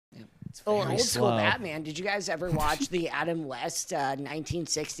Old school Batman. Did you guys ever watch the Adam West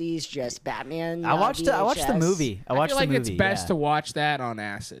 1960s just Batman? I watched the movie. I feel like it's best to watch that on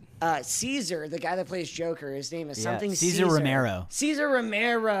acid. Caesar, the guy that plays Joker, his name is something Caesar Romero. Caesar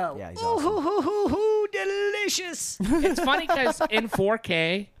Romero. Yeah, he's awesome. Delicious. It's funny because in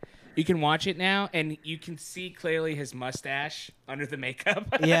 4K, you can watch it now, and you can see clearly his mustache under the makeup.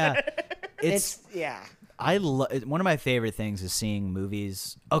 Yeah, yeah. One of my favorite things is seeing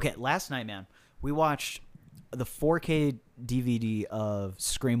movies. Okay, last night, man, we watched the 4K DVD of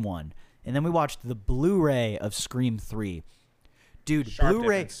Scream 1, and then we watched the Blu-ray of Scream 3. Dude,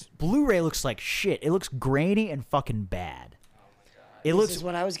 Blu-ray looks like shit. It looks grainy and fucking bad. This is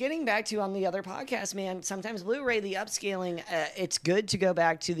what I was getting back to on the other podcast, man. Sometimes Blu-ray, the upscaling, it's good to go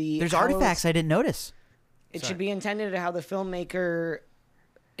back to the... There's artifacts I didn't notice. It should be intended to how the filmmaker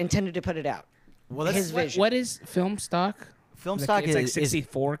intended to put it out. Well, that's his vision. What is film stock? Film stock is like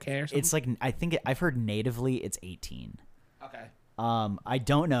 64K or something? It's like, I've heard natively it's 18. Okay. I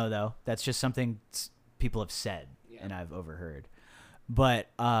don't know, though. That's just something people have said, and I've overheard. But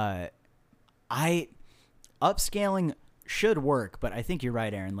upscaling should work, but I think you're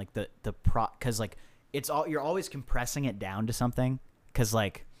right, Aaron. Like because like you're always compressing it down to something. Because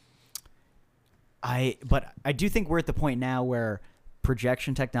like I do think we're at the point now where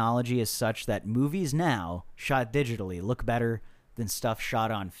projection technology is such that movies now shot digitally look better than stuff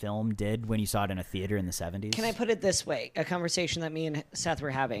shot on film did when you saw it in a theater in the 70s. Can I put it this way? A conversation that me and Seth were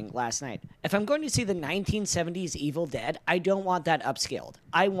having last night. If I'm going to see the 1970s Evil Dead, I don't want that upscaled.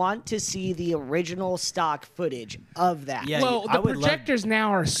 I want to see the original stock footage of that. Yeah, well, the projectors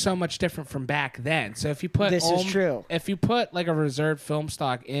now are so much different from back then. So if you put is true. If you put like a reserved film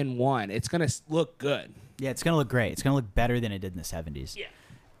stock in one, it's going to look good. Yeah, it's going to look great. It's going to look better than it did in the 70s. Yeah.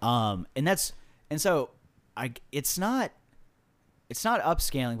 It's not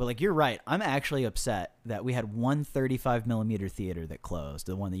upscaling, but like you're right. I'm actually upset that we had one 35 millimeter theater that closed,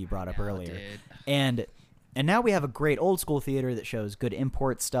 the one that you brought up earlier, and now we have a great old school theater that shows good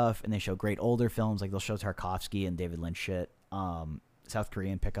import stuff, and they show great older films, like they'll show Tarkovsky and David Lynch shit, South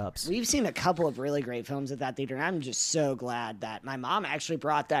Korean pickups. We've seen a couple of really great films at that theater, and I'm just so glad that my mom actually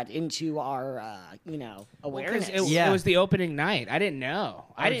brought that into our awareness. It was the opening night. I didn't know.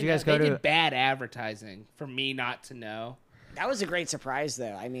 I didn't. They did bad advertising for me not to know. That was a great surprise,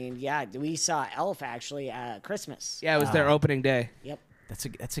 though. I mean, yeah, we saw Elf actually at Christmas. Yeah, it was their opening day. Yep.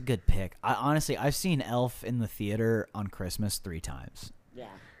 That's a good pick. Honestly, I've seen Elf in the theater on Christmas 3 times. Yeah.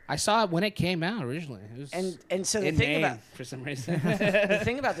 I saw it when it came out originally. It was and so the thing about for some reason the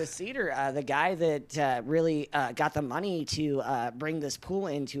thing about this theater, the guy that really got the money to bring this pool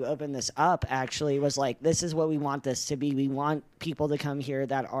in to open this up actually was like, this is what we want this to be. We want people to come here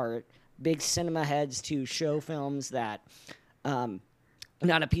that are big cinema heads to show films that not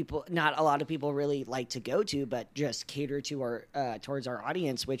a lot of people really like to go to, but just cater to our towards our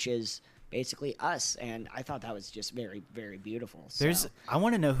audience, which is basically us. And I thought that was just very, very beautiful. I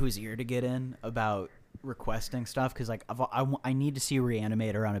want to know whose ear to get in about requesting stuff, because like I need to see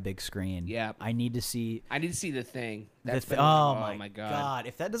Reanimator on a big screen. Yeah, I need to see The Thing. Oh my god!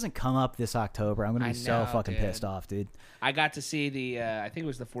 If that doesn't come up this October, I'm gonna be so fucking pissed off, dude. I got to see the I think it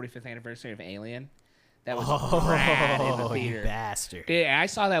was the 45th anniversary of Alien. That was rad in the theater. You bastard. Dude, I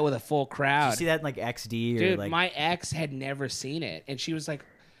saw that with a full crowd. Did you see that in like XD? Dude, like... my ex had never seen it, and she was like,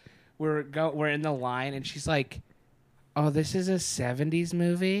 "We're in the line," and she's like, "Oh, this is a '70s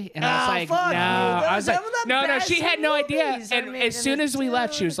movie," and I was like, "No." I was like, "No." She had no idea. And as soon as we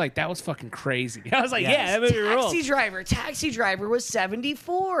left, she was like, "That was fucking crazy." I was like, "Yeah, that movie rules." Taxi Driver was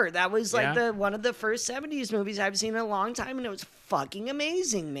 '74. That was like one of the first '70s movies I've seen in a long time, and it was fucking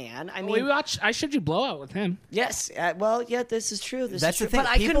amazing, man. I mean, we watched I Showed You Blowout with him. Yes. This is true. That's true. The thing. But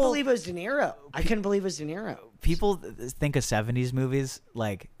I couldn't believe it was De Niro. People think of 70s movies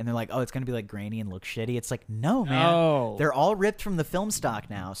and they're like, oh, it's going to be like grainy and look shitty. It's like, no, man. No. They're all ripped from the film stock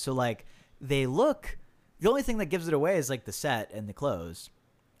now. So like the only thing that gives it away is like the set and the clothes.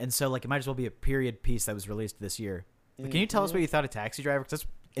 And so like it might as well be a period piece that was released this year. But can you tell us what you thought of Taxi Driver? Because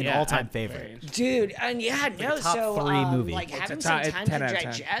that's an all-time favorite. Dude, and top 3 movie. Like having some time to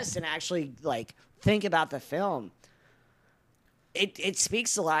digest and actually like think about the film. It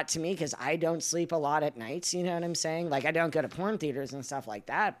speaks a lot to me because I don't sleep a lot at nights, you know what I'm saying? Like, I don't go to porn theaters and stuff like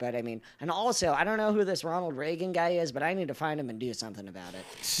that, but I mean, and also, I don't know who this Ronald Reagan guy is, but I need to find him and do something about it.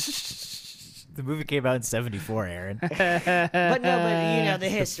 The movie came out in '74, Aaron. but you know the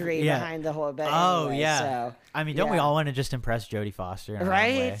history behind the whole. But anyway, so, I mean, don't we all want to just impress Jodie Foster? In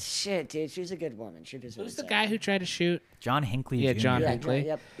right? Shit, dude, she's a good woman. She deserves. Who's the guy who tried to shoot John Hinckley? Yeah, Jr. John Hinckley.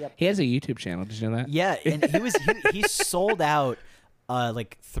 Yep. He has a YouTube channel. Did you know that? Yeah, and he sold out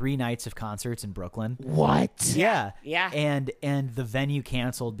like 3 nights of concerts in Brooklyn. What? Yeah. Yeah. And the venue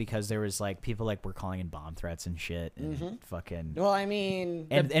canceled because there was like people like were calling in bomb threats and shit and fucking Well, I mean,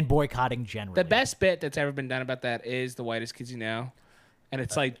 and boycotting generally. The best bit that's ever been done about that is The Whitest Kids You Know. And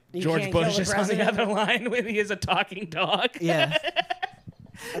it's like George can't Bush kill the is on the president? other line when he is a talking dog. Yeah.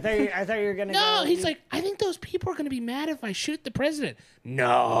 I thought you were gonna. No, go, he's like, I think those people are going to be mad if I shoot the president.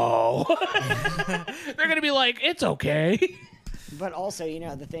 No. They're going to be like, it's okay. But also, you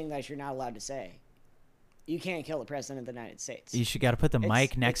know, the thing that you're not allowed to say. You can't kill the president of the United States. You should got to put the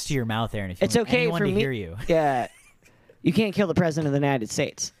mic next to your mouth, Aaron. If you It's want okay anyone for to me. hear you. Yeah. You can't kill the president of the United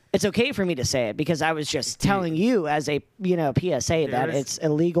States. It's okay for me to say it because I was just telling you as a, you know, PSA that it's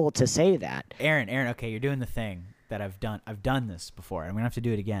illegal to say that. Aaron, okay, you're doing the thing that I've done. I've done this before. I'm gonna have to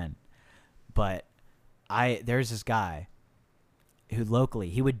do it again. But there's this guy who locally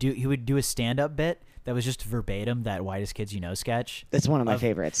he would do a stand-up bit that was just verbatim that Whitest Kids You Know sketch. That's one of my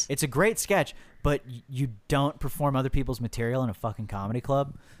favorites. It's a great sketch, but you don't perform other people's material in a fucking comedy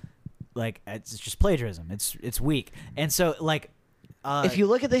club. Like it's just plagiarism. It's weak. And so like if you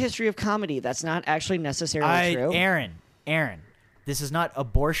look at the history of comedy, that's not actually necessarily true. Aaron, this is not a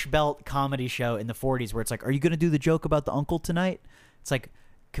Borscht Belt comedy show in the 40s where it's like, are you going to do the joke about the uncle tonight? It's like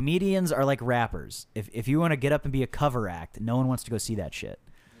comedians are like rappers. If you want to get up and be a cover act, no one wants to go see that shit.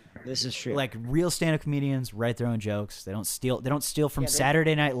 This is true. Like real stand-up comedians write their own jokes. They don't steal from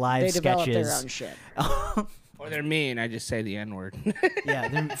Saturday Night Live they sketches. develop their own shit. Or they're mean. I just say the N-word.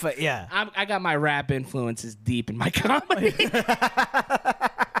 Yeah. I got my rap influences deep in my comedy.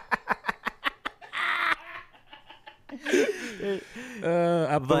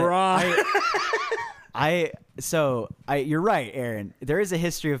 You're right, Aaron. There is a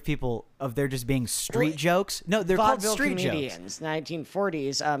history of people of there just being street jokes. No, they're called Vaudeville street comedians, jokes.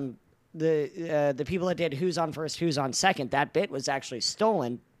 1940s. The people that did Who's on First, Who's on Second, that bit was actually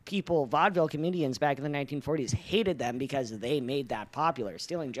stolen. Vaudeville comedians back in the 1940s hated them because they made that popular.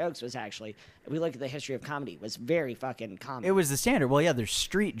 Stealing jokes was actually, if we look at the history of comedy, was very fucking common. It was the standard. Well, yeah, there's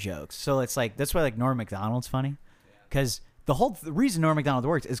street jokes. So it's like, that's why like Norm Macdonald's funny. Because the reason Norm Macdonald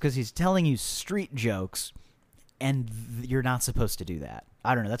works is because he's telling you street jokes and you're not supposed to do that.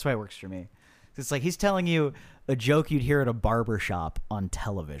 I don't know. That's why it works for me. It's like he's telling you a joke you'd hear at a barber shop on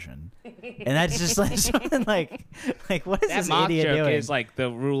television, and that's just like something like what is that this moth idiot joke doing? is like the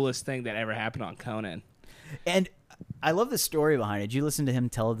rulest thing that ever happened on Conan. And I love the story behind it. Did you listen to him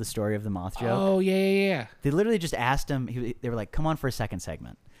tell the story of the moth joke? Oh yeah. They literally just asked him. They were like, "Come on for a second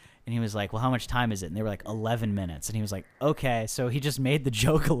segment." And he was like, "Well, how much time is it?" And they were like, 11 minutes. And he was like, "Okay." So he just made the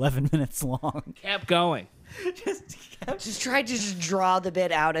joke 11 minutes long. Kept going. Just tried to just draw the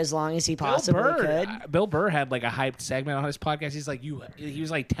bit out as long as he possibly could. Bill Burr had like a hyped segment on his podcast. He's like, he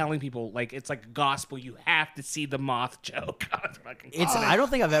was like telling people like it's like gospel. You have to see the moth joke. I don't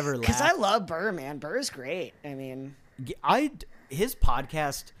think I've ever laughed. Because I love Burr, man. Burr's great. I mean, his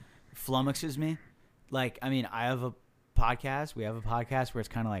podcast flummoxes me. Like, I mean, I have a podcast. We have a podcast where it's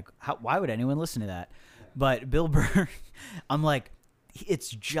kind of like, why would anyone listen to that? But Bill Burr, I'm like, it's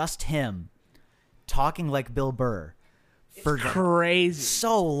just him talking like Bill Burr for crazy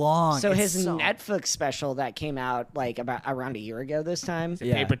so long. So his Netflix special that came out like about around a year ago this time.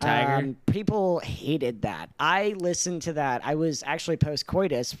 Paper Tiger. People hated that. I listened to that. I was actually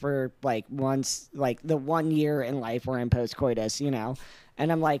post-coitus for like the 1 year in life where I'm post-coitus, you know.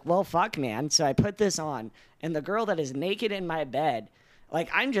 And I'm like, well, fuck, man. So I put this on, and the girl that is naked in my bed, like,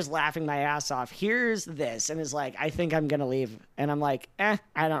 I'm just laughing my ass off. Here's this, and is like, I think I'm gonna leave, and I'm like, I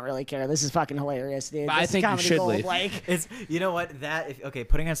don't really care. This is fucking hilarious, dude. I think you should leave. Like, it's, you know what?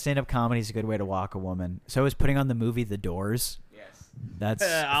 Putting on stand-up comedy is a good way to walk a woman. So is putting on the movie The Doors. Yes, that's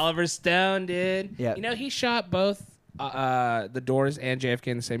Oliver Stone, dude. Yeah, you know he shot both The Doors and JFK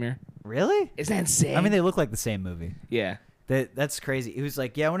in the same year. Really? Isn't that insane? I mean, they look like the same movie. Yeah. That's crazy. He was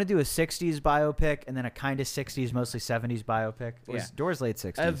like, yeah, I want to do a 60s biopic and then a kind of 60s, mostly 70s biopic. It was Doors late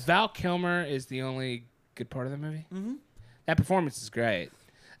 60s. Val Kilmer is the only good part of the movie. Mm-hmm. That performance is great.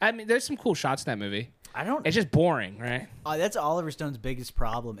 I mean, there's some cool shots in that movie. It's just boring, right? That's Oliver Stone's biggest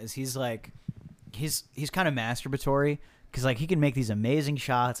problem is he's like, he's kind of masturbatory because like he can make these amazing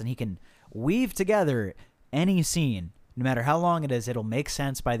shots and he can weave together any scene, no matter how long it is, it'll make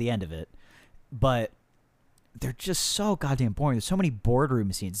sense by the end of it. But they're just so goddamn boring. There's so many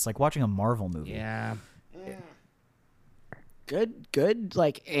boardroom scenes. It's like watching a Marvel movie. Yeah. Good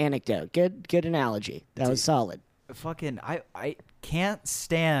like anecdote. Good analogy. That was solid. Fucking I can't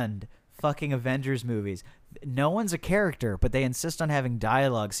stand fucking Avengers movies. no one's a character, but they insist on having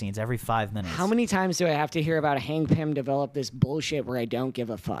dialogue scenes every 5 minutes. How many times do I have to hear about Hank Pym develop this bullshit where I don't give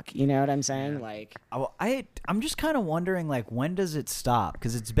a fuck? You know what I'm saying? Like, I'm just kind of wondering, like, when does it stop?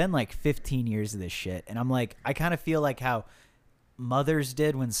 Because it's been like 15 years of this shit, and I'm like, I kind of feel like how Mothers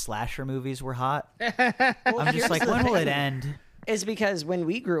did when slasher movies were hot. I'm just like, when will it end? Is because when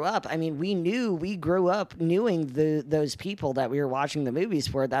we grew up, I mean, we grew up knowing those people that we were watching the movies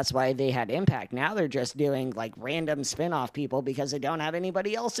for. That's why they had impact. Now they're just doing like random spin-off people because they don't have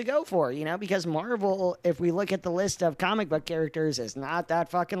anybody else to go for, you know, because Marvel, if we look at the list of comic book characters, is not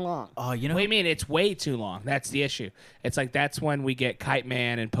that fucking long. Oh, you know, what do you mean? It's way too long. That's the issue. It's like that's when we get Kite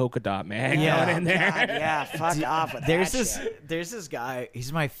Man and Polka Dot Man going in there. God, yeah, fuck off with that shit. There's this guy.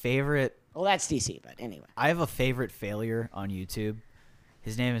 He's my favorite. Well, that's DC, but anyway. I have a favorite failure on YouTube.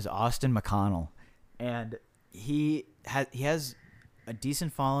 His name is Austin McConnell, and he has a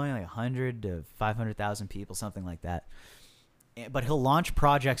decent following, like 100 to 500,000 people, something like that. But he'll launch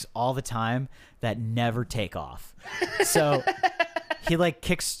projects all the time that never take off. So he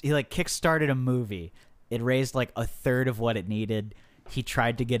kickstarted a movie. It raised like a third of what it needed. He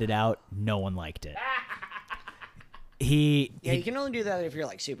tried to get it out. No one liked it. You can only do that if you're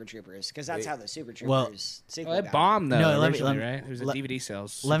like Super Troopers, because that's how the Super Troopers sequel it bombed though. No, originally, right? It was a DVD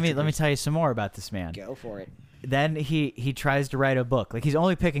sales. Let me tell you some more about this man. Go for it. Then he tries to write a book. Like, he's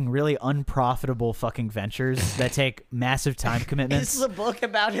only picking really unprofitable fucking ventures that take massive time commitments. This is a book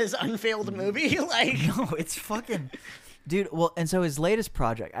about his unfailed movie. Like, no, it's fucking, dude. Well, and so his latest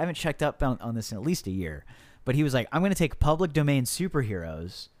project, I haven't checked up on this in at least a year, but he was like, I'm going to take public domain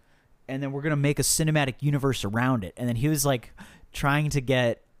superheroes, and then we're going to make a cinematic universe around it. And then he was like trying to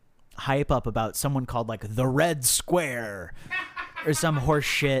get hype up about someone called like the Red Square or some horse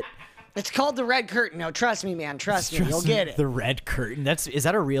shit. It's called the Red Curtain. No, trust me, man. Trust me. You'll get it. The Red Curtain. Is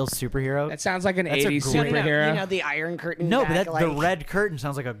that a real superhero? That sounds like an 80s superhero. You know, the Iron Curtain. No, but the Red Curtain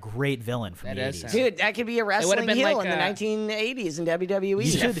sounds like a great villain from the 80s. Dude, that could be a wrestling heel like in the 1980s in WWE.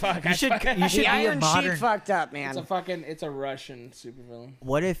 You should the Iron Sheik fucked up, man. It's a Russian supervillain.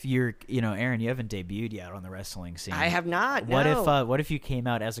 What if you're, Aaron, you haven't debuted yet on the wrestling scene. I have not. What if you came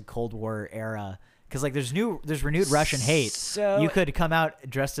out as a Cold War era? Because like there's renewed Russian hate. So you could come out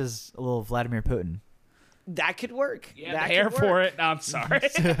dressed as a little Vladimir Putin. That could work. You have the hair for it. No, I'm sorry.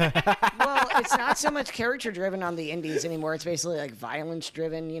 Well, it's not so much character driven on the indies anymore. It's basically like violence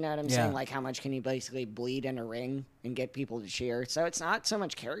driven. You know what I'm saying? Like how much can you basically bleed in a ring and get people to cheer? So it's not so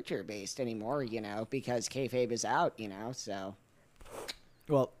much character based anymore. Because kayfabe is out. So.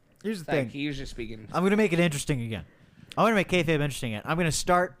 Well, here's the thing. He was just speaking. I'm gonna make it interesting again. I'm going to make kayfabe interesting again. I'm going to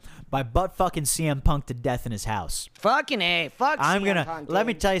start by butt-fucking CM Punk to death in his house. Fucking A. Fuck CM Punk, let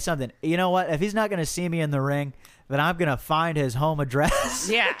me tell you something. You know what? If he's not going to see me in the ring, then I'm going to find his home address.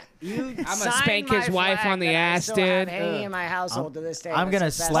 Yeah. I'm going to spank his wife on the ass, dude. Hanging in my household to this day. I'm going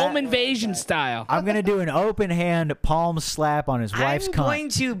to slap. Home invasion style. I'm going to do an open hand palm slap on his wife's cunt. I'm going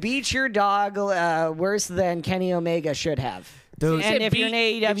to beat your dog worse than Kenny Omega should have. Dude. And if you're an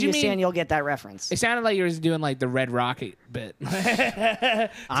AEW fan, you'll get that reference. It sounded like you were doing like the Red Rocket bit.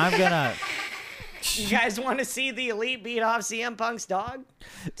 I'm gonna. You guys want to see the Elite beat off CM Punk's dog?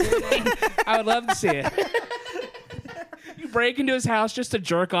 I would love to see it. You break into his house just to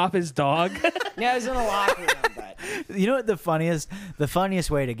jerk off his dog. Yeah, he's in a locker room. But you know what the funniest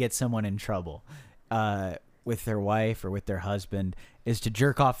way to get someone in trouble with their wife or with their husband is to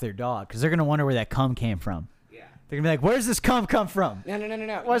jerk off their dog, because they're gonna wonder where that cum came from. They're going to be like, where's this cum come from? No.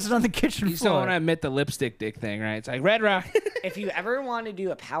 Why is it on the kitchen floor? You still want to admit the lipstick dick thing, right? It's like Red Rock. If you ever want to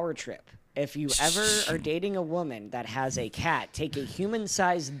do a power trip, if you ever are dating a woman that has a cat, take a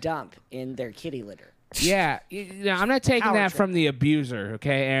human-sized dump in their kitty litter. Yeah. I'm not taking power that trip from the abuser,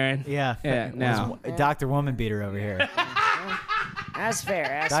 okay, Aaron? Yeah. No. Dr. Woman Beater over here. That's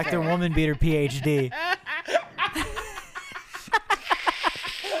fair. Dr. Woman Beater, PhD.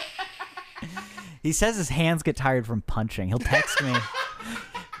 He says his hands get tired from punching. He'll text me.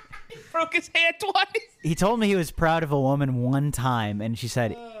 He broke his hand twice. He told me he was proud of a woman one time, and she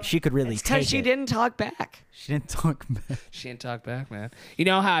said she could really take it. Because she didn't talk back. She didn't talk back. She didn't talk back, man. You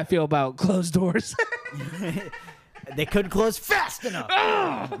know how I feel about closed doors. They couldn't close fast enough.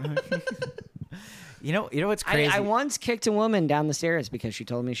 You know what's crazy? I once kicked a woman down the stairs because she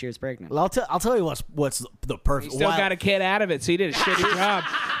told me she was pregnant. Well, I'll tell you what's the perfect. You still got a kid out of it, so you did a shitty job.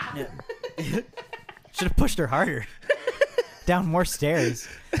 Yeah. Should have pushed her harder. Down more stairs.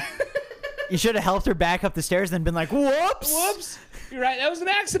 You should have helped her back up the stairs and then been like, whoops. Whoops. You're right. That was an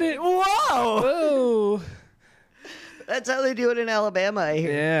accident. Whoa. Ooh. That's how they do it in Alabama, I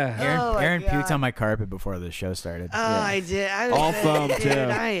hear. Yeah. Aaron puked on my carpet before the show started. Oh, I did. All foam, too.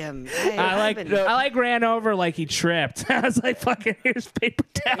 I I ran over like he tripped. I was like, fucking, here's paper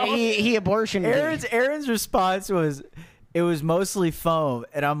towel. He abortioned me. Aaron's response was, it was mostly foam,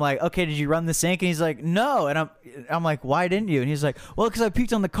 and I'm like, okay, did you run the sink? And he's like, no, and I'm like, why didn't you? And he's like, well, because I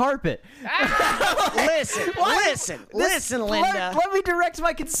puked on the carpet. Listen, Linda. Let me direct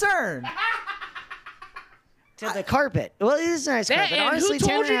my concern. To the carpet. Well, it is a nice carpet. And honestly, who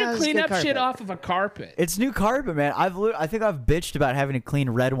told Tanner you to has clean good up carpet. shit off of a carpet? It's new carpet, man. I think I've bitched about having to clean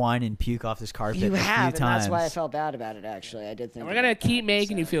red wine and puke off this carpet You a have, few and times. that's why I felt bad about it. Actually, I did think. We're gonna keep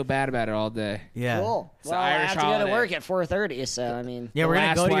making you feel bad about it all day. Yeah. Cool. It's Well, the I Irish have to go holiday. to work at 4:30, so I mean. Yeah, we're gonna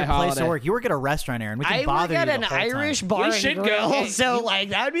last go to your white place holiday. to work. You work at a restaurant, Aaron. We can I bother work you at the an whole Irish time. bar We and should go. grill, Hey, so like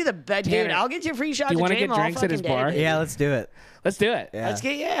that would be the best. Dude, Tanner, I'll get you free shots. do you want wanna to get drinks at his bar? Yeah, let's do it. Let's do it. Yeah. Let's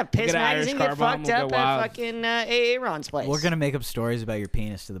get Piss Get an Irish Magazine, get car bomb, fucked we'll up go at wild. fucking Aaron's place. We're gonna make up stories about your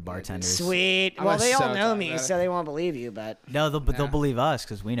penis to the bartenders. Sweet. I'm Well, they all so know talk me, about it. so they won't believe you. But No, they'll believe us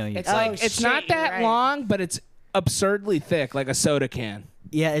because we know you. It's Oh, like it's shit, not you're that right. long, but it's absurdly thick, like a soda can.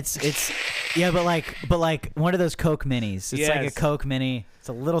 Yeah, it's but like one of those Coke minis. It's like a Yes. Coke mini. It's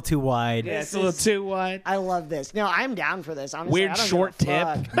a little too wide. Yeah, it's a little too wide. I love this. No, I'm down for this. Honestly, Weird I don't short give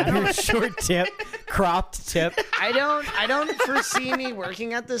a tip. fuck. Short tip, cropped tip. I don't foresee me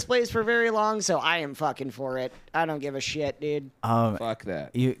working at this place for very long, so I am fucking for it. I don't give a shit, dude. Fuck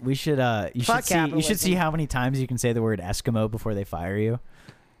that. You should Fuck see capitalism. how many times you can say the word Eskimo before they fire you.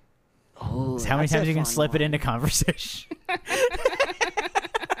 Oh, How many that's a times you can fun slip it one. into conversation.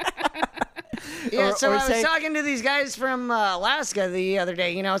 Yeah, so or I was say- talking to these guys from Alaska the other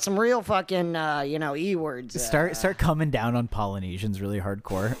day. You know, some real fucking e words. Start coming down on Polynesians really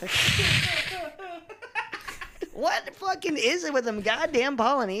hardcore. What fucking is it with them goddamn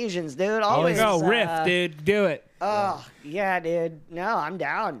Polynesians, dude? Always Go riff, dude. Do it. Oh yeah, dude. No, I'm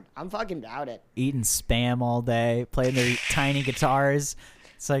down. I'm fucking down it. Eating Spam all day, playing their tiny guitars.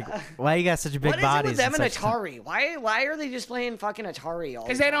 It's like, why you got such a big What is body? it with them and Atari? Why are they just playing fucking Atari all?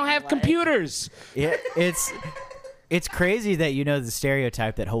 Because the they don't time? have Like- computers. Yeah, it's crazy that you know the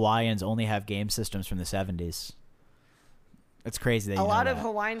stereotype that Hawaiians only have game systems from the 70s. It's crazy that you A lot know of that.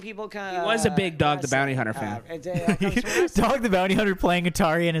 Hawaiian people come. He was a big Dog the Bounty Hunter fan. Dog the Bounty Hunter playing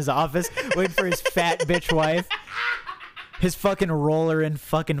Atari in his office, waiting for his fat bitch wife. His fucking roller in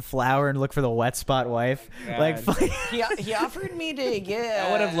fucking flour and look for the wet spot wife. Like, he offered me to get.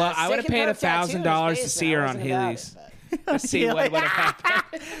 I would have I would have paid $1,000 to see her on Heelys. Heelys. To see what would have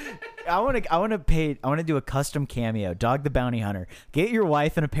happened. I want to do a custom cameo. Dog the Bounty Hunter. Get your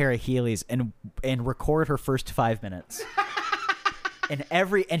wife in a pair of Heelys and record her first 5 minutes. And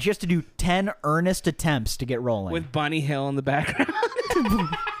she has to do 10 earnest attempts to get rolling. With Bunny Hill in the background.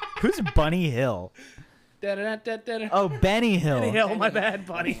 Who's Bunny Hill? Oh, Benny Hill. Bunny Hill, my bad,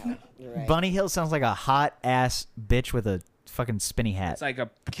 Bunny. Right. Bunny Hill sounds like a hot ass bitch with a fucking spinny hat. It's like a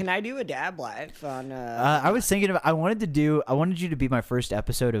Can I do a dab live on? I was thinking of. I wanted you to be my first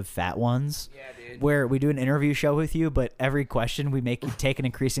episode of Fat Ones. Yeah, dude. Where we do an interview show with you, but every question we make you take an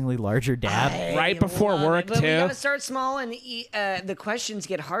increasingly larger dab. Right before love work, it, but we too. gotta start small, and the questions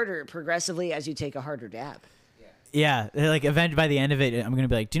get harder progressively as you take a harder dab. Yeah, like by the end of it, I'm gonna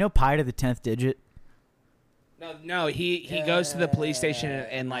be like, "Do you know pi to the 10th digit?" No, he goes to the police station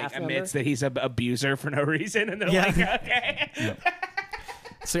and like Math admits number? that he's an abuser for no reason, and they're Yeah. like, okay.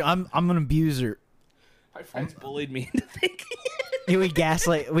 So I'm an abuser. My friends bullied me into thinking. We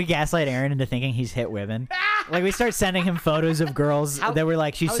gaslight Aaron into thinking he's hit women. Like we start sending him photos of girls that were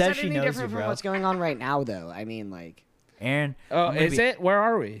like, she How is says that she any knows you, different from bro. what's going on right now, though? I mean, like, Aaron. Oh, I'm gonna is be- it? Where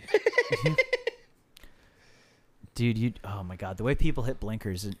are we? Dude, oh my god, the way people hit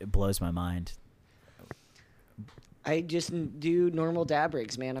blinkers, it blows my mind. I just do normal dab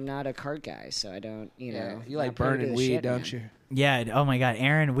rigs, man. I'm not a cart guy, so I don't, you know. you like not privy to burning the weed, shit, don't man. you? Yeah, oh my god,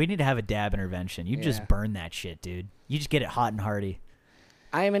 Aaron, we need to have a dab intervention. You Yeah. just burn that shit, dude. You just get it hot and hearty.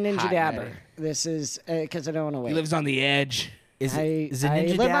 I am a ninja Hot dabber. daddy. This is because I don't want to wait. He lives on the edge. Is I it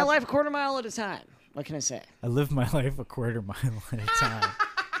ninja live dab? my life a quarter mile at a time. What can I say? I live my life a quarter mile at a time.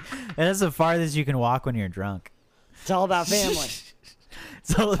 That's the farthest you can walk when you're drunk. It's all about family.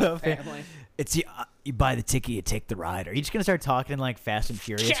 It's all about Family. It's you buy the ticket, you take the ride. Are you just gonna start talking like Fast and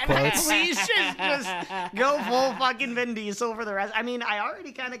Furious quotes? Please just go full fucking Vin Diesel for the rest. I mean, I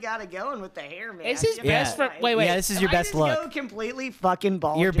already kind of got it going with the hair, man. Is his If best I- friend? Wait. Yeah, this is if your I best just look. Go completely fucking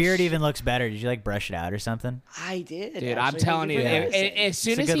bald. Your just beard sh- even looks better. Did you like brush it out or something? I did. Dude, I'm actually. telling Thank you, for Yeah. noticing. as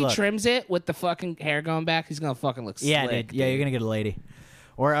soon It's a as good he look. trims it with the fucking hair going back, he's gonna fucking look Yeah, slick. dude. Yeah, you're gonna get a lady.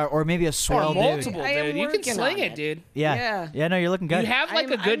 or maybe a swell dude. Multiple, dude. You can sling it, dude. Yeah. No, you're looking good. You have like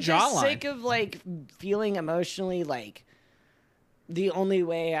a good I'm just jawline. sick of like feeling emotionally like the only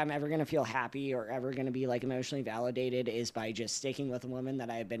way I'm ever gonna feel happy or ever gonna be like emotionally validated is by just sticking with a woman that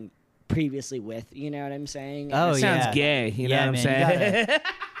I've been previously with. You know what I'm saying? Oh, It sounds gay. You know what I'm saying?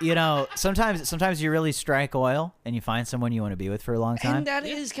 You know, sometimes you really strike oil and you find someone you want to be with for a long time. And that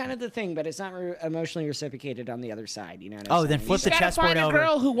is kind of the thing, but it's not emotionally reciprocated on the other side. You know what I'm saying? Then flip the You gotta chessboard find a over.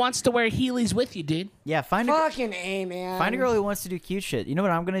 girl who wants to wear Heelys with you, dude. Yeah, Fucking A, man. find a girl who wants to do cute shit. You know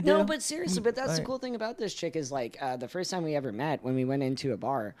what I'm gonna do? No, but seriously, but that's the cool thing about this chick is like the first time we ever met when we went into a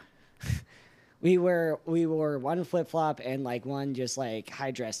bar, we wore one flip flop and like one just like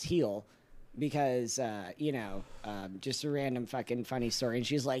high dressed heel. Because just a random fucking funny story, and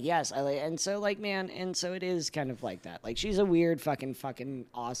she's like, yes, and so like, man, and so it is kind of like that. Like, she's a weird fucking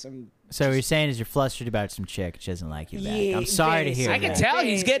awesome. So what you're saying is you're flustered about some chick she doesn't like you back. Yeah, I'm sorry to hear I that. can tell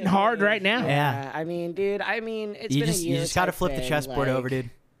he's getting hard right now. Yeah. I mean, dude. It's You been a year. just got to flip the chessboard over, dude.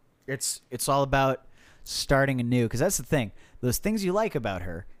 It's all about starting anew, because that's the thing. Those things you like about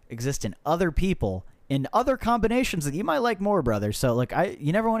her exist in other people. In other combinations that you might like more, brother. So, like,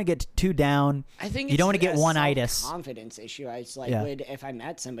 you never want to get too down. I think you don't want to get one-itis. Confidence issue. I was like, if I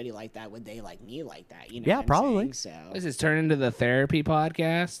met somebody like that, would they like me like that? You know? Yeah, what I'm probably. saying? So This is turned into the therapy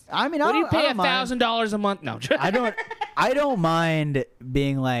podcast. I mean, What do you pay I don't mind. $1,000 a month? No, I don't mind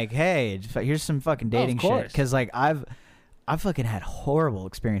being like, hey, here's some fucking dating shit. Because like I've fucking had horrible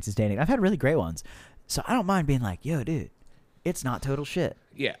experiences dating. I've had really great ones. So I don't mind being like, yo, dude, it's not total shit.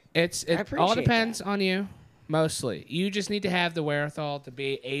 Yeah, it all depends on you. Mostly, you just need to have the wherewithal to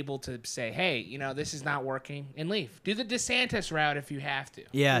be able to say, "Hey, this is not working," and leave. Do the DeSantis route if you have to.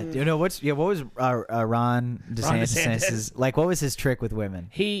 Yeah, you know what was Ron DeSantis' like? What was his trick with women?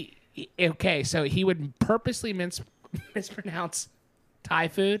 So he would purposely mispronounce Thai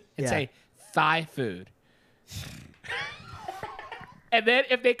food and say Thai food. And then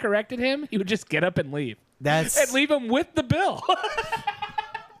if they corrected him, he would just get up and leave. And leave him with the bill.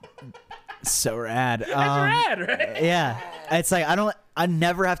 So rad. That's rad, right? Yeah. It's like I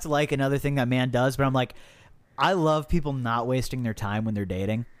never have to like another thing that man does, but I'm like, I love people not wasting their time when they're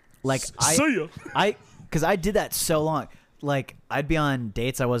dating. Like because I did that so long. Like I'd be on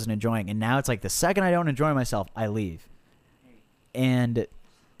dates I wasn't enjoying, and now it's like the second I don't enjoy myself, I leave. And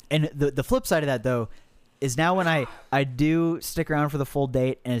the flip side of that though is now when I do stick around for the full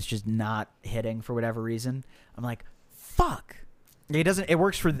date and it's just not hitting for whatever reason, I'm like, fuck. It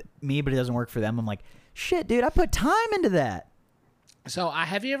works for me, but it doesn't work for them. I'm like, shit, dude, I put time into that. So,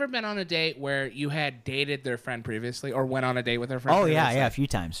 have you ever been on a date where you had dated their friend previously or went on a date with their friend previously? Yeah, a few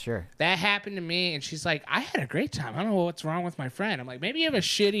times, sure. That happened to me, and she's like, I had a great time. I don't know what's wrong with my friend. I'm like, maybe you have a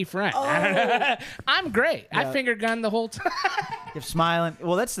shitty friend. I don't know. I'm great. Yeah. I finger gunned the whole time. You're smiling.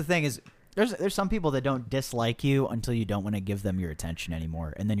 Well, that's the thing is, there's some people that don't dislike you until you don't want to give them your attention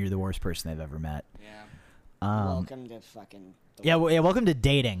anymore, and then you're the worst person they've ever met. Yeah. Welcome to fucking... welcome to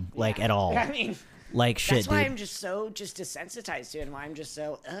dating, like, at all. I mean... Like shit, that's why dude. I'm just so desensitized to it, and why I'm just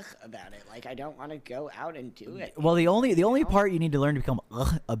so about it. Like I don't want to go out and do it. Well, the only part you need to learn to become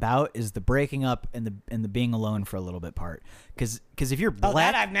about is the breaking up and the being alone for a little bit part. Because if you're black,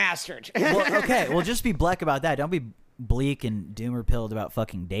 that I've mastered. Well, just be black about that. Don't be bleak and doomer pilled about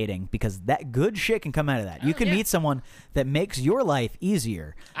fucking dating, because that good shit can come out of that. You can meet someone that makes your life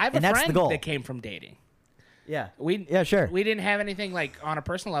easier. I have and a that's friend the goal. that came from dating. Yeah. Sure. We didn't have anything like on a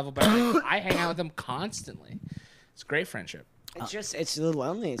personal level, but I hang out with them constantly. It's a great friendship. It's the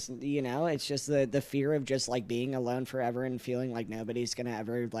loneliness, you know. It's just the fear of just like being alone forever and feeling like nobody's gonna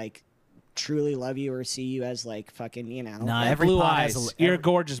ever like truly love you or see you as like fucking, you know. Nah, every blue pot eyes. You're a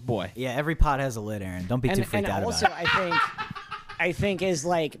gorgeous boy. Yeah, every pot has a lid, Aaron. Don't be too freaked out about it. And also, I think is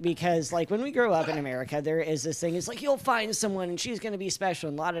like, because like when we grow up in America, there is this thing. It's like you'll find someone and she's gonna be special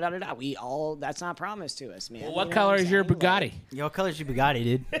and la da da da da. That's not promised to us, man. Well, what color is your Bugatti? What color is your Bugatti,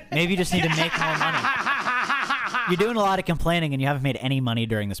 dude? Maybe you just need to make more money. You're doing a lot of complaining and you haven't made any money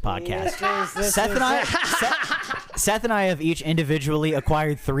during this podcast. Seth and I have each individually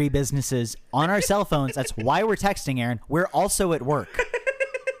acquired 3 businesses on our cell phones. That's why we're texting, Aaron. We're also at work.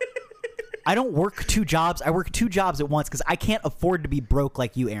 I don't work 2 jobs. I work 2 jobs at once because I can't afford to be broke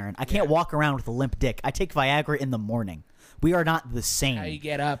like you, Aaron. I can't walk around with a limp dick. I take Viagra in the morning. We are not the same. How you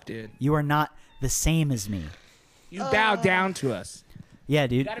get up, dude? You are not the same as me. You bow down to us. Yeah,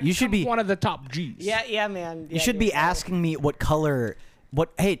 dude. You should be one of the top G's. Yeah, man. You should be asking me what color.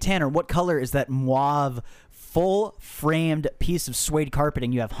 Hey, Tanner, what color is that mauve, full-framed piece of suede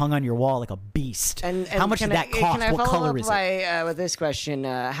carpeting you have hung on your wall like a beast? And how much did that cost? What color is it? With this question,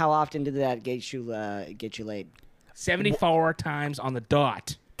 how often did that get you laid? 74 times on the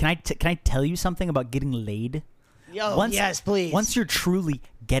dot. Can I tell you something about getting laid? Yes, please. Once you're truly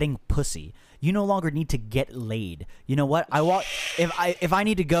getting pussy, you no longer need to get laid. You know what? If I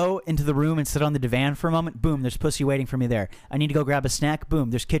need to go into the room and sit on the divan for a moment, boom, there's pussy waiting for me there. I need to go grab a snack, boom,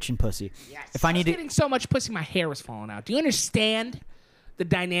 there's kitchen pussy. Yes. If I need to getting so much pussy, my hair was falling out. Do you understand the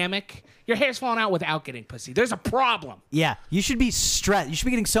dynamic? Your hair's falling out without getting pussy. There's a problem. Yeah, you should be stressed. You should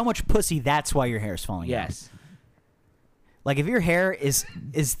be getting so much pussy, that's why your hair's falling out. Yes. Like if your hair is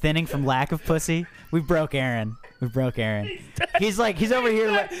thinning from lack of pussy, we broke Aaron. He's over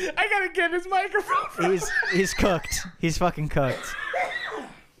here like I gotta get his microphone. He's cooked. He's fucking cooked.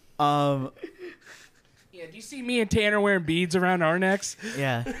 Yeah, do you see me and Tanner wearing beads around our necks?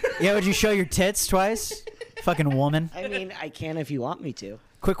 Yeah. Would you show your tits twice? Fucking woman. I mean, I can if you want me to.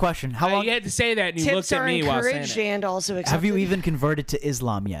 Quick question. How long You had to say that and you Tips looked at are me while saying encouraged it. and also accepted. have you even converted to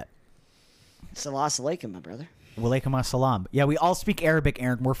Islam yet? Salam alaikum, my brother. Walaikum assalam. Yeah, we all speak Arabic,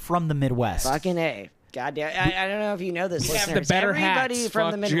 Aaron. We're from the Midwest. Fucking A. Goddamn. I don't know if you know this, We have listeners. the better Everybody hats.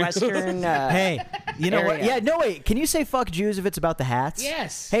 from Fuck the Midwestern. Hey, you know what? area. Yeah, no, wait. Can you say fuck Jews if it's about the hats?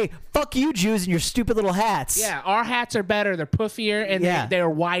 Yes. Hey, fuck you, Jews, and your stupid little hats. Yeah, our hats are better. They're puffier and Yeah. they're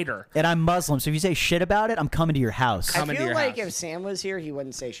wider. And I'm Muslim, so if you say shit about it, I'm coming to your house. I Coming to feel your like house. if Sam was here, he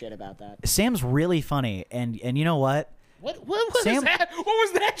wouldn't say shit about that. Sam's really funny, and you know what? What was Sam- that? What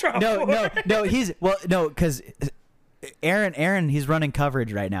was that drop for? No, because Aaron, he's running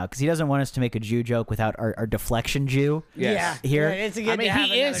coverage right now because he doesn't want us to make a Jew joke without our deflection Jew. Yes. Here. Yeah, it's a good I mean, to have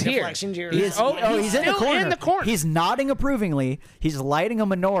he is another here. deflection Jew. He is, Oh, he's in the still corner. in the corner. He's nodding approvingly. He's lighting a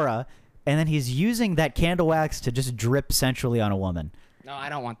menorah, and then he's using that candle wax to just drip sensually on a woman. No, I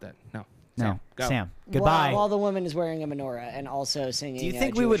don't want that. No. No, go. Sam, goodbye. While the woman is wearing a menorah and also singing. Do you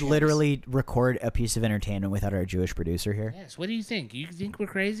think we would literally record a piece of entertainment without our Jewish producer here? Yes. What do you think? You think we're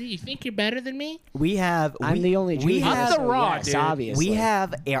crazy? You think you're better than me? I'm the only Jew. we here, have the so raw, yes, dude. obviously. We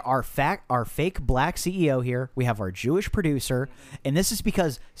have our fake black CEO here. We have our Jewish producer, and this is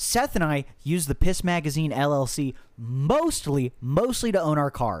because Seth and I use the Piss Magazine LLC mostly to own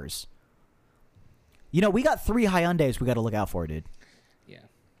our cars. You know, we got 3 Hyundais we got to look out for, dude. Yeah.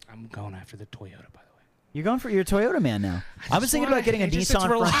 I'm going after the Toyota, by the way. You're going for your Toyota man now. I was thinking about getting a Nissan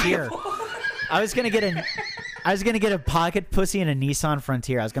Frontier. I was gonna get a pocket pussy and a Nissan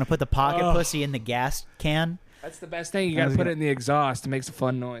Frontier. I was gonna put the pocket pussy in the gas can. That's the best thing. You got to put it in the exhaust. It makes a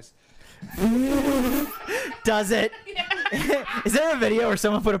fun noise. Does it? Is there a video where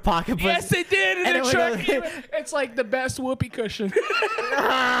someone put a pocket pussy? Yes, they did. And And it would go- it's like the best whoopee cushion.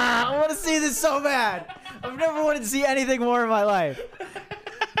 I want to see this so bad. I've never wanted to see anything more in my life.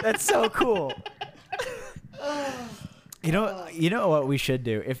 That's so cool. You know what we should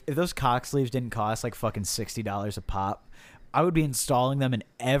do? If those cock sleeves didn't cost like fucking $60 a pop, I would be installing them in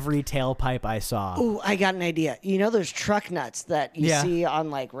every tailpipe I saw. Ooh, I got an idea. You know those truck nuts that you see on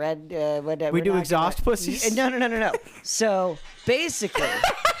like red, whatever. We do exhaust pussies? No. So basically,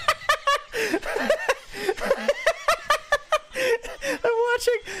 I'm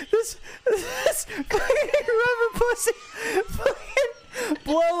watching this fucking rubber pussy fucking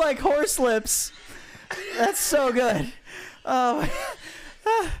blow like horse lips. That's so good. Oh,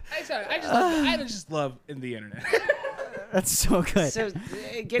 I just love in the internet. that's so good. so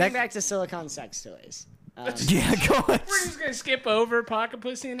getting back to silicone sex toys. Yeah, go on. We're just gonna skip over pocket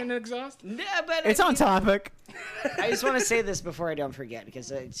pussy and an exhaust. Yeah, but It's on topic. I just want to say this before I don't forget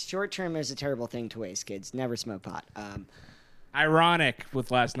because short term is a terrible thing to waste. Kids never smoke pot. Ironic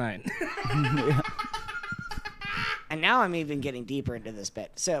with last night. And now I'm even getting deeper into this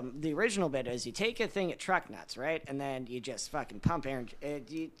bit. So the original bit is you take a thing at truck nuts, right? And then you just fucking pump air.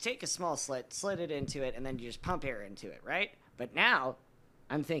 You take a small slit it into it, and then you just pump air into it, right? But now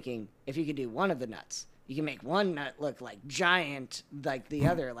I'm thinking if you could do one of the nuts, you can make one nut look like giant like the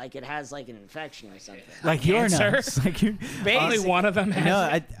other, like it has like an infection or something. Like your Cancer? nuts. Like you. Only one of them has No,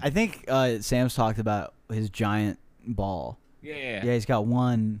 it. I think Sam's talked about his giant ball. Yeah. Yeah, he's got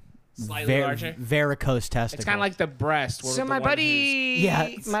one Slightly larger? varicose testicle. It's kind of like the breast. So my buddy, Yeah,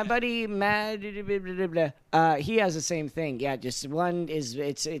 Matt, he has the same thing. Yeah, just one is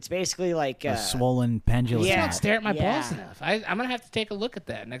it's basically like a swollen pendulum. yeah. Don't stare at my Yeah. balls enough. I'm gonna have to take a look at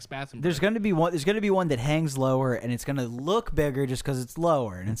that next bathroom. There's break. going to be one. There's going to be one that hangs lower, and it's going to look bigger just because it's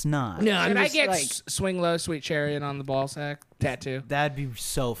lower, and it's not. No, I'm Can I just get like, swing low, sweet chariot on the ball sack tattoo? That'd be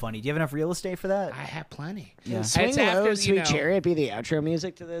so funny. Do you have enough real estate for that? I have plenty. Yeah. Swing It's Low, after, Sweet Chariot be the outro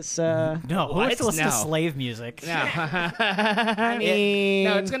music to this? No, who wants to What? listen to No. slave music? No, I mean,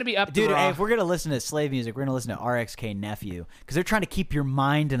 no, it's gonna be up Dude, to hey, raw. if we're gonna listen to slave music, we're gonna listen to RXK Nephew because they're trying to keep your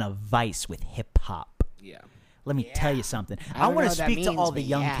mind in a vice with hip hop. Yeah. Let me tell you something. I don't want know to what that speak to means, all the but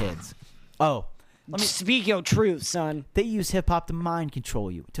young yeah. kids. Oh, Speak your truth, son. They use hip hop to mind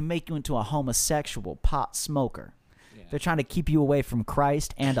control you, to make you into a homosexual pot smoker. Yeah. They're trying to keep you away from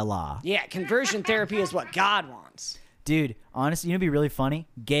Christ and Allah. Yeah, conversion therapy is what God wants. Dude, honestly, you know what'd be really funny?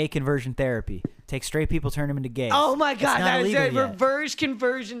 Gay conversion therapy. Take straight people, turn them into gays. Oh my God, that is a reverse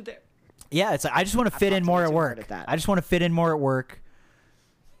conversion therapy. Yeah, it's like I just want to fit in more at work. I just want to fit in more at work.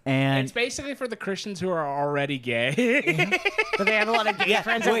 And it's basically for the Christians who are already gay. But they have a lot of gay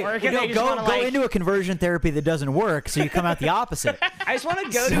friends at work. And they go into a conversion therapy that doesn't work, so you come out the opposite. I just want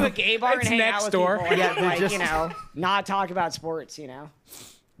to go to a gay bar and hang out with people. Yeah, and, like, you know, not talk about sports, you know?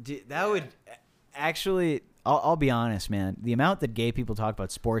 Dude, that would actually... I'll be honest, man. The amount that gay people talk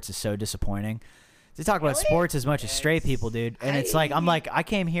about sports is so disappointing. They talk about sports as much as straight people, dude. And it's like, I'm like, I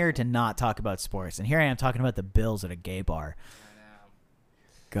came here to not talk about sports. And here I am talking about the Bills at a gay bar.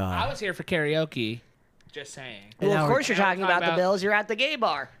 God. I was here for karaoke. Just saying. Well, of course you're talking about the Bills. You're at the gay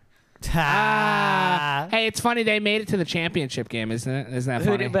bar. Hey, it's funny they made it to the championship game, isn't it? Isn't that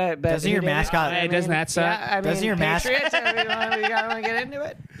funny? But doesn't your mascot? Hey, doesn't that suck? Yeah, I mean, doesn't your mascot? We gotta get into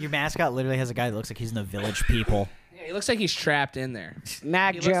it. Your mascot literally has a guy that looks like he's in the Village People. Yeah, he looks like he's trapped in there.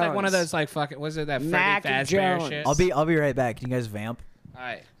 Mac He Jones. looks like one of those like fucking. Was it that Mac Freddy Fazbear Jones. shit? I'll be right back. Can you guys vamp? All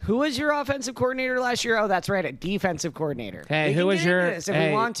right. Who was your offensive coordinator last year? Oh, that's right, a defensive coordinator. Hey, we who can was get your? into this if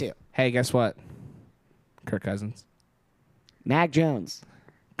we want to. Hey, guess what? Kirk Cousins. Mac Jones.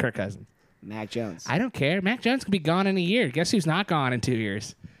 Kirk Cousins. Mac Jones. I don't care. Mac Jones could be gone in a year. Guess who's not gone in 2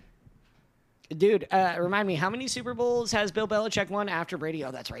 years? Dude, remind me, how many Super Bowls has Bill Belichick won after Brady?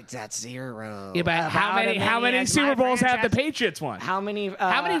 Oh, that's right, that's 0. Yeah, but how many Super Bowls have the Patriots won? How many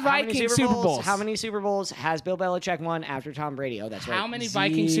Viking Super Bowls? How many Super Bowls has Bill Belichick won after Tom Brady? Oh, that's right. How many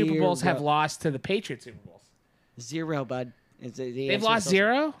Viking Super Bowls have lost to the Patriots Super Bowls? 0, bud. They've lost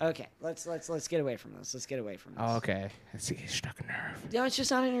 0? Okay, let's get away from this. Let's get away from this. Oh, okay. Let's see. Struck a nerve. No, it's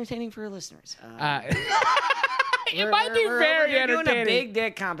just not entertaining for our listeners. It might be very entertaining. We're doing a big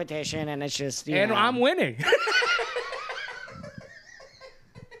dick competition, and it's just and I'm winning.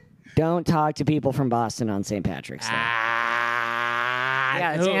 Don't talk to people from Boston on St. Patrick's Day.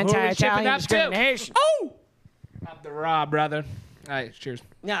 Yeah, it's anti-Italian discrimination. Oh, up the raw, brother. All right, cheers.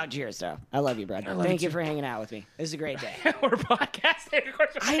 No, cheers, though. I love you, brother. Thank you for hanging out with me. This is a great day. We're podcasting. Of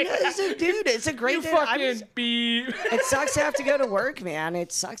course I know, dude. It's a great day. Fucking beep. It sucks to have to go to work, man.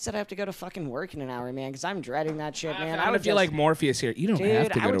 It sucks that I have to go to fucking work in an hour, man, because I'm dreading that shit, man. I would feel like Morpheus here. You don't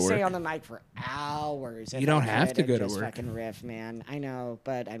have to go to work. I would stay on the mic for hours. You don't have to go to work. Fucking riff, man. I know,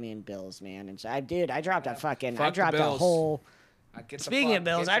 but I mean, Bills, man. And so I dropped a fucking. Fuck I dropped the a Bills. whole. Speaking of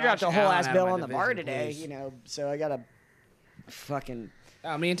Bills, I dropped a whole ass bill on the bar today. Please. You know, so I gotta fucking.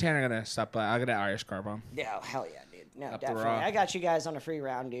 Oh, me and Tanner are gonna stop by. I'll get an Irish car bomb. Yeah, hell yeah, dude. No, Up the definitely. raw. I got you guys on a free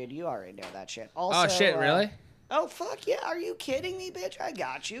round, dude. You already know that shit. Also, Oh shit, really? Oh fuck yeah! Are you kidding me, bitch? I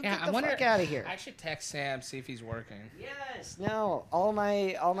got you. Yeah, Get the fuck out of here. I should text Sam, see if he's working. Yes. No. All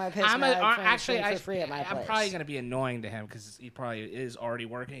my piss I'm actually for free at my place. I'm probably gonna be annoying to him because he probably is already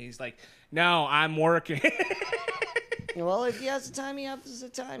working. He's like, no, I'm working. Well, if he has the time, he has the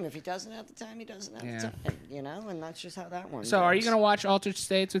time. If he doesn't have the time, he doesn't have the time. You know, and that's just how that one So goes. are you going to watch Altered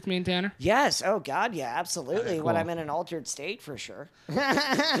States with me and Tanner? Yes. Oh, God, yeah, absolutely. Cool. When I'm in an altered state, for sure.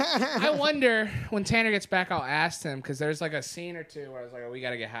 I wonder, when Tanner gets back, I'll ask him, because there's like a scene or two where I was like, oh, we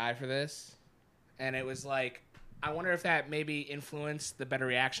got to get high for this. And it was like, I wonder if that maybe influenced the better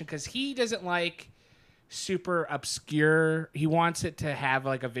reaction, because he doesn't like super obscure. He wants it to have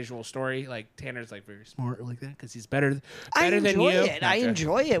like a visual story. Like Tanner's like very smart like that because he's better than you. I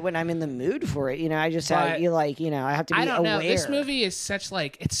enjoy it when I'm in the mood for it. You know, I just have I have to be I don't aware. know. This movie is such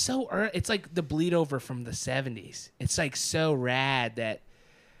like it's like the bleed over from the 70s. It's like so rad that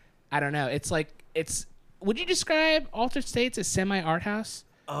I don't know. It's like would you describe Altered States as semi art house?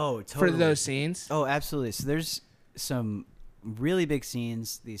 Oh, totally. For those scenes? Oh, absolutely. So there's some really big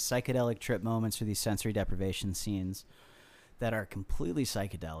scenes, these psychedelic trip moments or these sensory deprivation scenes that are completely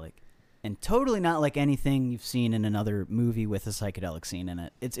psychedelic and totally not like anything you've seen in another movie with a psychedelic scene in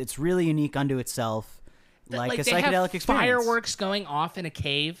it. It's really unique unto itself, like a psychedelic experience. Fireworks going off in a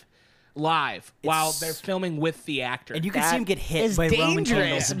cave live while they're filming with the actor. And you can see him get hit by Roman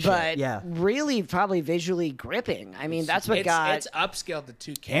dangerous, candles, but really probably visually gripping. I mean, that's what it's upscaled to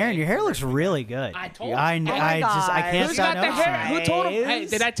 2K. Aaron, your hair looks really good. I told you. I can't Who's stop got the hair? noticing. Who told him? Hey,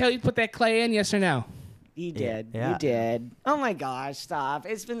 did I tell you to put that clay in? Yes or no? You did. Yeah. You did. Oh my gosh, stop.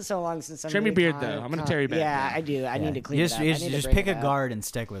 It's been so long since Trim your beard, though. I'm going to tear you back. Yeah, I do. I need to clean it up. Just pick a guard and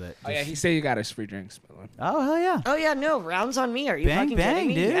stick with it. Oh, yeah, he said you got us free drinks, by the way. Oh, hell yeah. Oh, yeah, no. Rounds on me. Are you Bang, fucking bang, kidding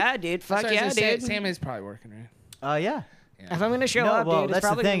me? dude. Yeah, dude. Fuck yeah, dude. Sam is probably working, right? Yeah. If I'm going to show up, well, dude, it's that's the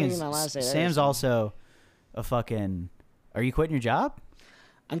probably thing going to is be my last day. Sam's also a fucking... Are you quitting your job?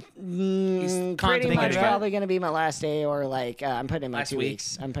 I'm pretty much probably going to be my last day, or like I'm putting in my 2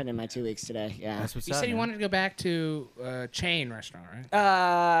 weeks. I'm putting in my 2 weeks today. Yeah. That's what's You up, said you man. wanted to go back to a chain restaurant,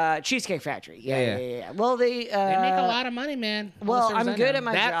 right? Cheesecake Factory. Yeah. Well, they They make a lot of money, man. Well, All the I'm servers I good know. at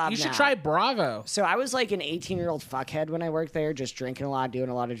my job You should now. try Bravo. So I was like an 18-year-old fuckhead when I worked there, just drinking a lot, doing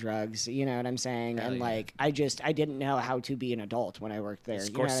a lot of drugs. You know what I'm saying? Hell and yeah. like I didn't know how to be an adult when I worked there.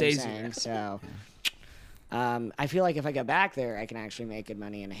 You know what I'm Scorsese. saying? So. I feel like if I go back there, I can actually make good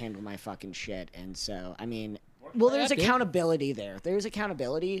money and handle my fucking shit. And so, I mean, well, there's Yeah, dude. accountability there. There's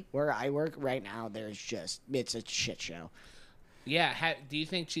accountability where I work right now. It's a shit show. Yeah. Do you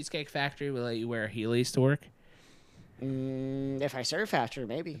think Cheesecake Factory will let you wear Heelys to work? If I serve faster,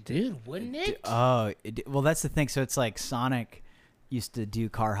 maybe. Dude, wouldn't it? Oh, well, that's the thing. So it's like Sonic used to do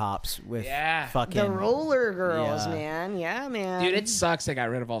car hops with fucking The roller girls, Yeah. man. Yeah, man. Dude, it sucks they got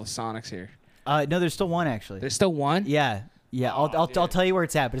rid of all the Sonics here. No, there's still one actually. There's still one? Yeah. I'll dude. I'll tell you where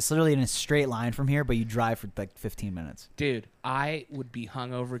it's at, but it's literally in a straight line from here. But you drive for like 15 minutes. Dude, I would be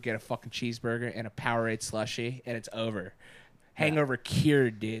hungover, get a fucking cheeseburger and a Powerade slushie, and it's over. Hangover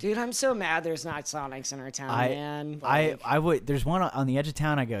cured, dude. Dude, I'm so mad there's not Sonics in our town, man. I would. There's one on the edge of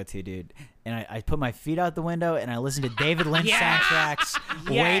town I go to, dude, and I put my feet out the window and I listen to David Lynch soundtracks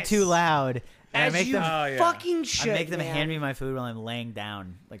way Yes. too loud, and As I make you them. fucking should, I make them man. hand me my food while I'm laying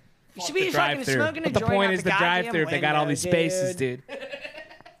down. Like You should be fucking smoking a But the joint point out is the goddamn drive-through if they got all window, these spaces, dude.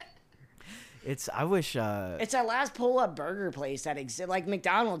 it's. I wish. It's that last pull-up burger place that exists, like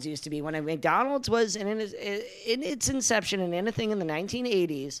McDonald's used to be. When McDonald's was in its inception and anything in the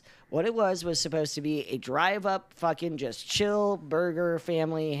 1980s, what it was supposed to be a drive-up, fucking just chill burger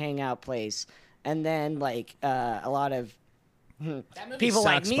family hangout place, and then like a lot of people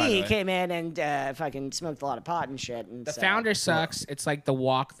like sucks, by the me way. came in and fucking smoked a lot of pot and shit. And The so- founder sucks. It's like the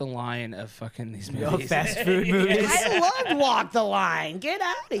walk the line of fucking these movies. fast food movies. I loved Walk the Line. Get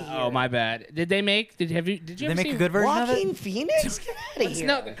out of here. Oh my bad. Did they make? Did you They ever make see a good version of Joaquin it. Phoenix? Get out of here.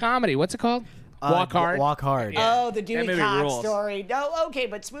 No, the comedy. What's it called? Walk Hard. Walk hard. Yeah. Oh, the Dewey movie Cox rules. story. No, okay,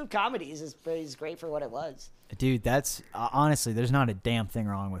 but Smooth Comedies is great for what it was. Dude, that's honestly, there's not a damn thing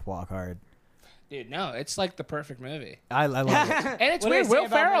wrong with Walk Hard. Dude, no, it's like the perfect movie. I love it. And it's What do weird. they say Will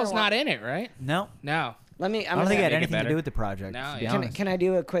about Ferrell's marijuana? not in it, right? No, No. Let me. I don't think it had make it anything to better. do with the project. No, to be yeah. honest. Can I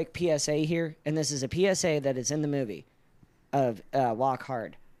do a quick PSA here? And this is a PSA that is in the movie of Walk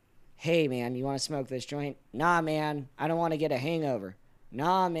Hard. Hey, man, you want to smoke this joint? Nah, man, I don't want to get a hangover.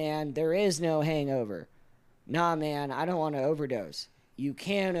 Nah, man, there is no hangover. Nah, man, I don't want to overdose. You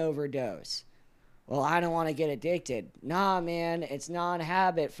can overdose. Well, I don't want to get addicted. Nah, man, it's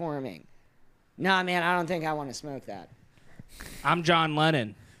non-habit forming. Nah, man, I don't think I want to smoke that. I'm John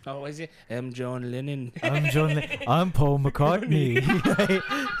Lennon. Oh, is it? I'm John Lennon. I'm Paul McCartney.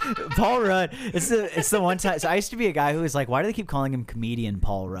 Paul Rudd. It's the one time. So I used to be a guy who was like, why do they keep calling him comedian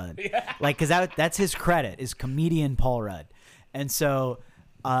Paul Rudd? Yeah. Like, because that's his credit is comedian Paul Rudd. And so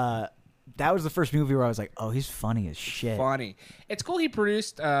that was the first movie where I was like, oh, he's funny as shit. Funny. It's cool he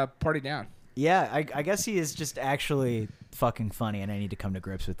produced Party Down. Yeah, I guess he is just actually fucking funny, and I need to come to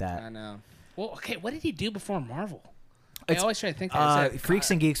grips with that. I know. Well, okay, what did he do before Marvel? I It's- always try to think that.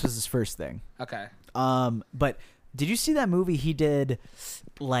 Freaks and Geeks was his first thing. Okay. But did you see that movie he did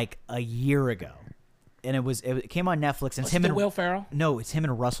like a year ago? And it came on Netflix. And it's him and Will Ferrell? No, it's him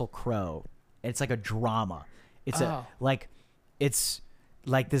and Russell Crowe. It's like a drama. It's it's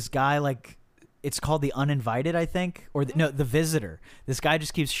like this guy like it's called The Uninvited, I think, or The Visitor. This guy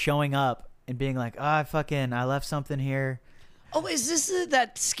just keeps showing up and being like, I left something here. Oh, is this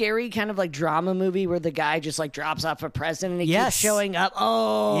that scary kind of like drama movie where the guy just like drops off a present and he Yes. keeps showing up?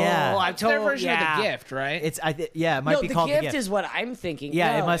 Oh, Yeah. I'm It's their told. version of The Gift, right? It might No, be the called gift The Gift. is what I'm thinking.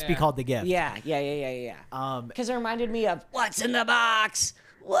 Yeah, No. it must be called The Gift. Yeah. Because it reminded me of What's in the Box.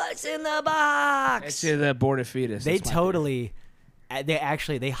 What's in the box? It's the aborted fetus. They That's my totally,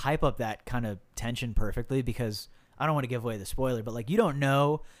 they hype up that kind of tension perfectly because I don't want to give away the spoiler, but like you don't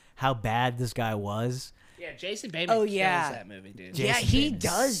know how bad this guy was. Yeah, Jason Bateman kills that movie, dude. Yeah, Jason he Bateman's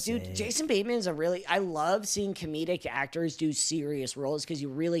does, dude. sick. Jason Bateman's I love seeing comedic actors do serious roles because you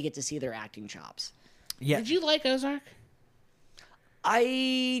really get to see their acting chops. Yeah, Did you like Ozark?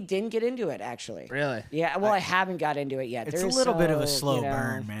 I didn't get into it actually. Really? Yeah, well, I haven't got into it yet. it's There's a little bit of a so, slow you know,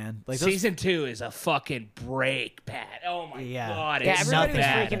 burn, man. Like those, Season 2 is a fucking break, Pat. Oh my Yeah. god, Yeah, it's everybody so was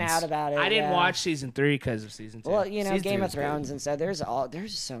bad. freaking out about it. I didn't yeah. watch season 3 because of season 2. Well, you know, Season Game three of was good. Thrones and stuff.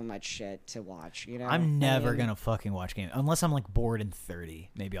 There's so much shit to watch. You know, I'm never I mean, gonna fucking watch Game unless I'm like bored in 30.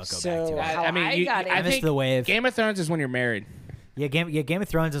 Maybe I'll go So, back to it. how I mean, I you, got I into- missed think the wave. Game of Thrones is when you're married. Game of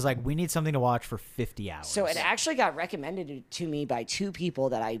Thrones is like we need something to watch for 50 hours. So it actually got recommended to me by two people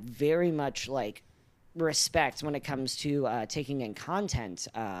that I very much like respect when it comes to taking in content.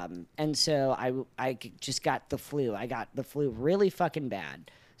 And so I just got the flu. I got the flu really fucking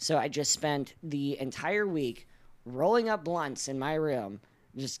bad. So I just spent the entire week rolling up blunts in my room,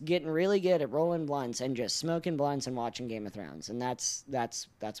 just getting really good at rolling blunts and just smoking blunts and watching Game of Thrones. And that's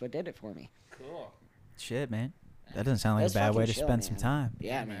what did it for me. Cool. Shit, man. That doesn't sound like a bad way to spend some time.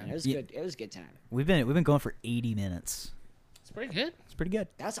 Yeah, man. It was good. It was a good time. We've been going for 80 minutes. It's pretty good. It's pretty good.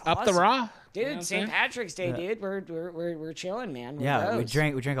 That's awesome. Up the raw. Dude, You know St. Patrick's Day, dude. We're chilling, man. We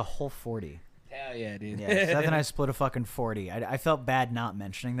drank a whole 40. Hell yeah, dude. Yeah, Seth and I split a fucking 40. I felt bad not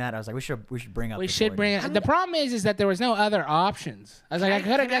mentioning that. I was like, we should bring up. We the should 40. bring it. The problem is that there was no other options. I was like, I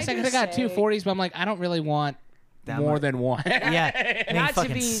could have got two 40s, but I'm like, I don't really want more than one. Yeah, not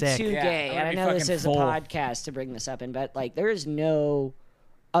to be sick. too gay. And I know this is a podcast to bring this up in, but like, there is no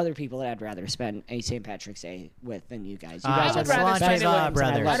other people that I'd rather spend a St. Patrick's Day with than you guys. You guys I'd rather spend it with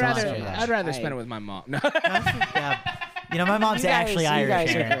brothers. I'd rather spend it with my mom. No. Yeah. You know, my mom's actually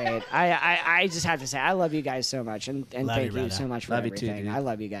Irish. You guys are great. I just have to say, I love you guys so much, and thank you so much for everything. You too, dude. I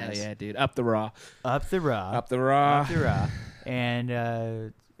love you guys. Hell yeah, dude. Up the raw. Up the raw. Up the raw. Up the raw. And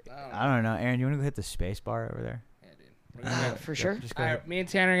I don't know, Aaron, you want to go hit the space bar over there? Yeah, dude. For sure. Just go All ahead. right, me and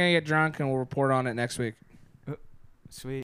Tanner are gonna get drunk, and we'll report on it next week. Sweet.